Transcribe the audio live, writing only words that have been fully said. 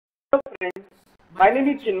Hello friends, my name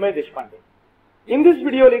is Chinmay Deshpande. In this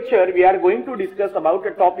video lecture, we are going to discuss about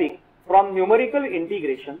a topic from numerical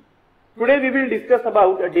integration. Today we will discuss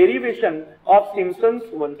about a derivation of Simpson's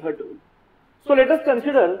one-third rule. So let us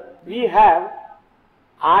consider we have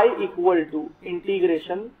I equal to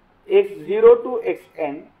integration x0 to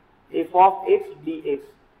xn f of x dx,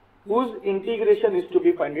 whose integration is to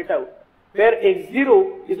be pointed out, where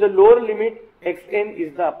x0 is the lower limit, xn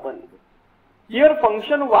is the upper limit. Here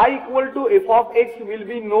function y equal to f of x will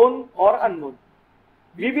be known or unknown.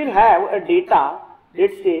 We will have a data,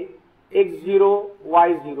 let's say x0,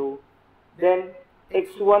 y0, then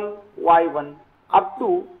x1, y1 up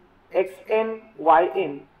to xn,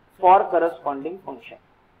 yn for corresponding function.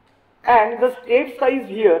 And the state size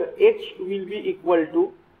here h will be equal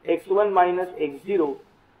to x1 minus x0.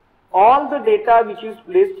 All the data which is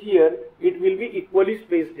placed here, it will be equally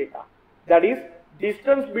spaced data. That is,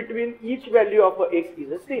 distance between each value of a x is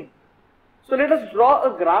the same. So let us draw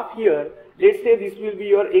a graph here. Let's say this will be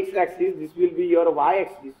your x-axis, this will be your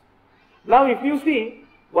y-axis. Now if you see,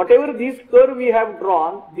 whatever this curve we have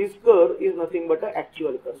drawn, this curve is nothing but an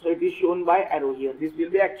actual curve. So it is shown by arrow here. This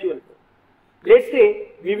will be actual curve. Let's say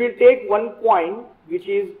we will take one point which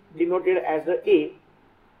is denoted as a.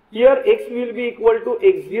 Here x will be equal to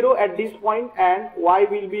x0 at this point and y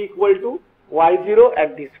will be equal to y0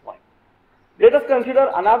 at this point. Let us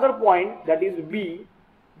consider another point, that is B,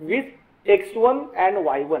 with x1 and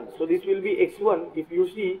y1. So this will be x1. If you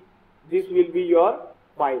see, this will be your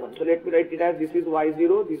y1. So let me write it as this is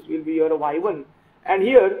y0, this will be your y1. And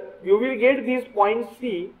here you will get this point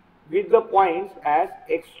C with the points as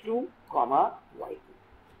x2, y2.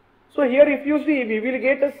 So here if you see, we will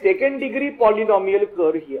get a second degree polynomial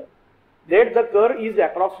curve here. That the curve is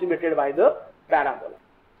approximated by the parabola.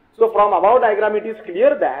 So from above diagram it is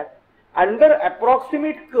clear that under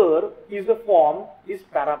approximate curve is the form is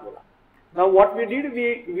parabola. Now what we did,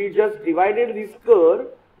 we just divided this curve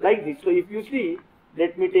like this. So if you see,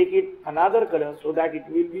 let me take it another color so that it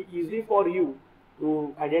will be easy for you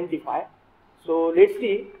to identify. So let's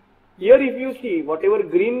see, here if you see, whatever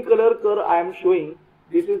green color curve I am showing,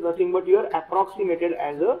 this is nothing but your approximated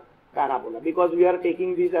as a parabola, because we are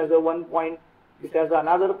taking this as a one point, this as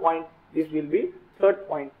another point, this will be third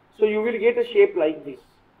point. So you will get a shape like this,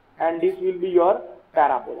 and this will be your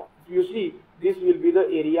parabola. If you see, this will be the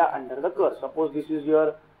area under the curve. Suppose this is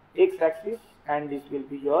your x-axis and this will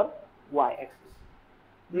be your y-axis.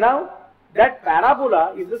 Now that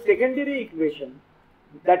parabola is the secondary equation.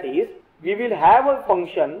 That is, we will have a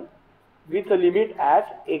function with a limit as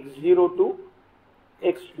x0 to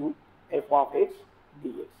x2 f of x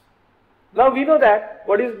dx. Now we know that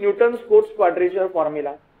what is Newton's fourth quadrature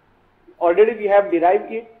formula. Already we have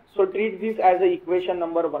derived it. So treat this as the equation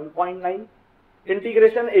number 1.9.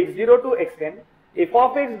 Integration x0 to xn f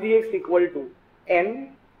of x dx equal to n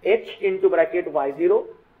h into bracket y0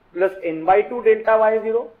 plus n by 2 delta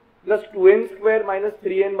y0 plus 2n square minus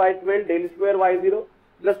 3n by 12 del square y0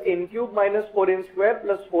 plus n cube minus 4n square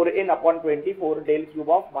plus 4n upon 24 del cube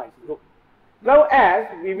of y0. Now as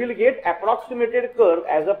we will get approximated curve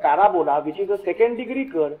as a parabola, which is a second degree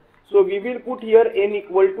curve, so we will put here n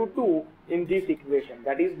equal to 2 in this equation,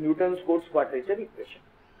 that is Newton's fourth quadrature equation.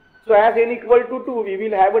 So as n equal to 2, we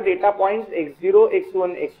will have a data points x0,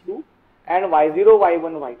 x1, x2 and y0,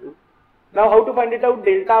 y1, y2. Now how to find it out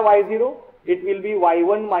delta y0? It will be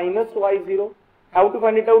y1 minus y0. How to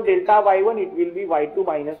find it out delta y1? It will be y2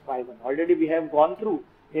 minus y1. Already we have gone through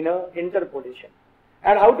in a interpolation.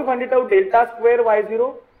 And how to find it out delta square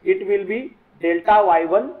y0? It will be delta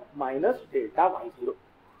y1 minus delta y0.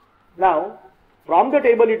 Now from the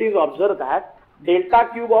table it is observed that delta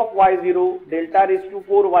cube of y0, delta raised to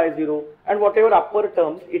 4 y0 and whatever upper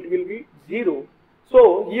terms, it will be 0.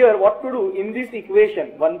 So here what to do in this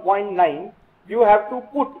equation 1.9, you have to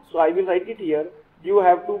put, so I will write it here, you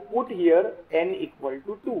have to put here n equal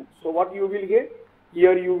to 2. So what you will get?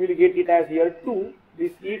 Here you will get it as here 2,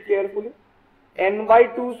 this see carefully, n by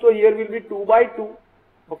 2, so here will be 2 by 2,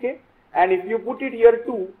 okay, and if you put it here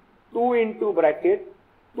 2 into bracket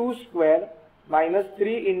 2 square minus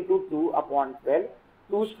 3 into 2 upon 12,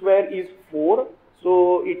 2 square is 4,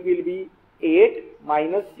 so it will be 8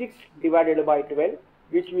 minus 6 divided by 12,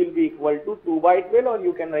 which will be equal to 2 by 12, or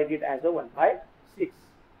you can write it as a 1 by 6.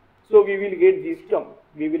 So we will get this term,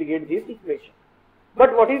 we will get this equation.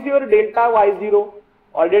 But what is your delta y0?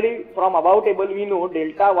 Already from above table we know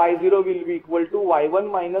delta y0 will be equal to y1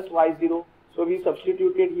 minus y0, so we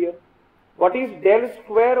substituted here. What is del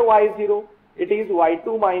square y0? It is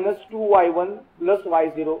y2 minus 2y1 plus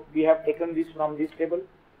y0. We have taken this from this table.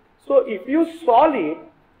 So if you solve it,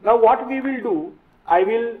 now what we will do, I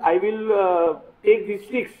will take this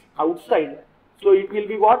 6 outside, so it will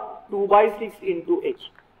be what? 2 by 6 into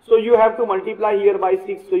h. So you have to multiply here by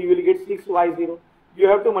 6, so you will get 6y0. You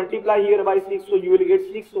have to multiply here by 6, so you will get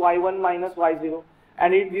 6y1 minus y0,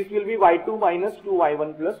 and this will be y2 minus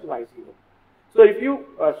 2y1 plus y0. So if you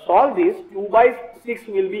solve this, 2 by 6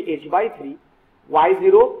 will be h by 3,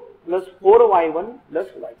 y0 plus 4y1 plus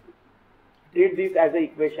y2. Treat this as the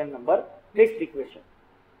equation number, next equation.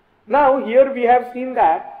 Now here we have seen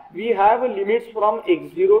that we have limits from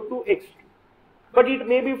x0 to x2, but it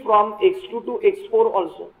may be from x2 to x4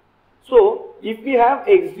 also. So if we have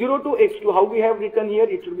x0 to x2, how we have written here?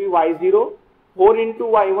 It will be y0, 4 into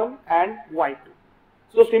y1 and y2.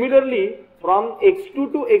 So similarly, from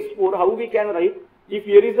x2 to x4, how we can write? If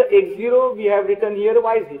here is the x0, we have written here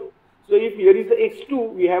y0. So if here is the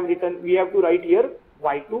x2, we have to write here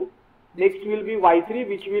y2. Next will be y3,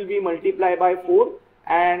 which will be multiplied by 4,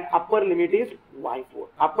 and upper limit is y4.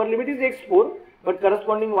 Upper limit is x4, but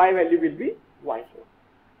corresponding y value will be y4.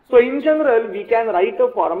 So in general, we can write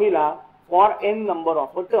a formula for n number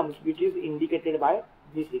of terms, which is indicated by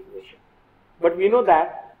this equation. But we know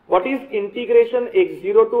that what is integration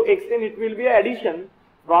x0 to xn? It will be addition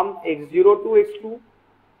from x0 to x2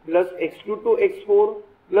 plus x2 to x4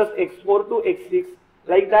 plus x4 to x6,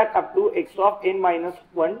 like that up to x of n minus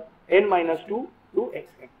 1, n minus 2 to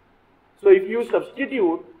xn. So if you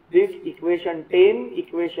substitute this equation 10,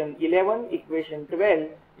 equation 11, equation 12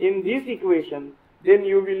 in this equation, then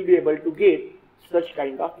you will be able to get such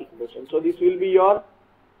kind of equation. So this will be your,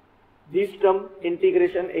 this term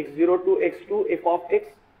integration x0 to x2 f of x.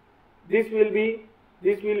 This will be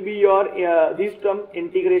your this term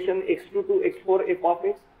integration x2 to x4 f of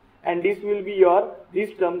x, and this will be your this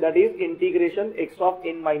term, that is integration x of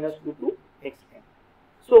n minus 2 to xn.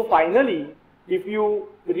 So finally, if you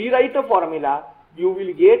rewrite a formula, you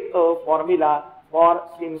will get a formula for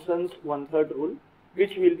Simpson's 1/3 rule,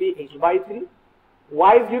 which will be h by 3,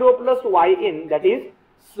 y0 plus yn, that is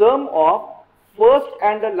sum of first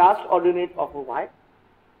and the last ordinate of a y,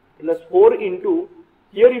 plus 4 into,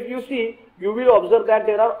 here if you see, you will observe that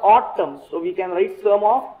there are odd terms. So we can write sum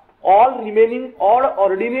of all remaining odd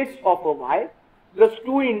ordinates of a y, plus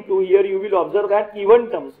 2 into, here you will observe that even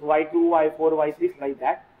terms, y2, y4, y6, like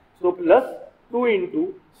that. So plus 2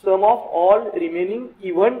 into sum of all remaining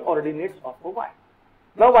even ordinates of a y.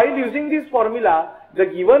 Now while using this formula, the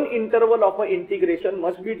given interval of an integration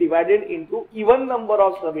must be divided into even number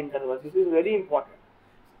of subintervals. This is very important,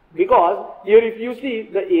 because here if you see,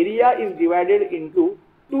 the area is divided into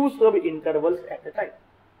 2 subintervals at a time.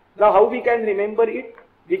 Now how we can remember it?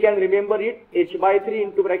 We can remember it h by 3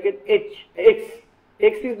 into bracket h,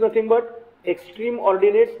 x is nothing but extreme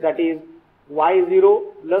ordinates, that is y0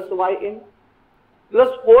 plus yn, plus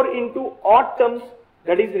 4 into odd terms,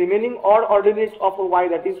 that is remaining odd ordinates of a y,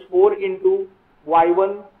 that is 4 into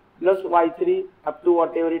y1 plus y3 up to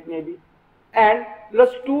whatever it may be, and plus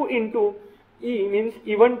 2 into e means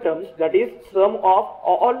even terms, that is sum of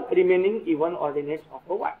all remaining even ordinates of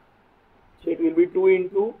a y. So it will be 2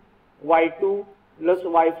 into y2 plus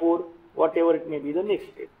y4, whatever it may be the next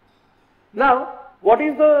step. Now what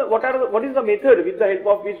is the method with the help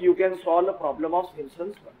of which you can solve a problem of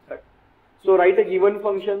Simpson's 1/3? So write a given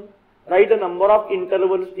function, write a number of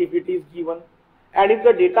intervals if it is given, and if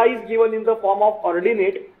the data is given in the form of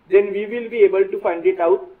ordinate, then we will be able to find it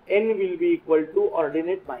out. N will be equal to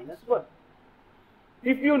ordinate minus 1.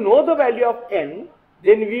 If you know the value of n,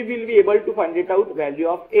 then we will be able to find it out value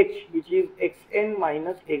of h, which is xn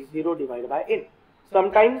minus x0 divided by n.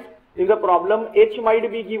 Sometimes in the problem h might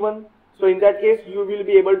be given, so in that case you will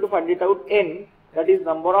be able to find it out n, that is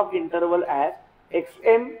number of interval, as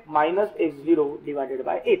xn minus x0 divided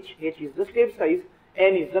by h. H is the step size,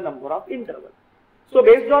 n is the number of interval. So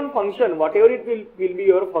based on function, whatever it will be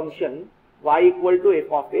your function, y equal to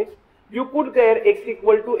f of x, you put there x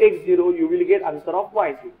equal to x0, you will get answer of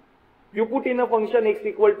y0. You put in a function x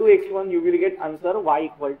equal to x1, you will get answer y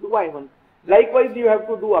equal to y1. Likewise, you have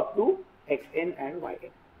to do up to xn and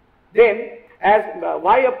yn. Then as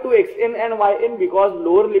y up to xn and yn, because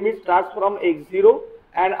lower limit starts from x0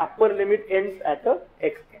 and upper limit ends at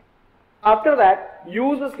xn. After that,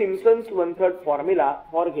 use a Simpson's 1/3 formula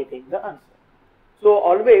for getting the answer. So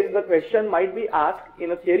always the question might be asked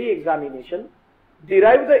in a theory examination,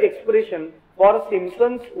 derive the expression for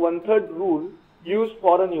Simpson's 1/3 rule used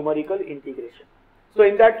for a numerical integration. So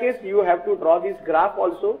in that case, you have to draw this graph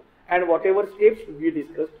also and whatever steps we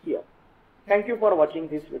discussed here. Thank you for watching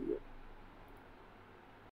this video.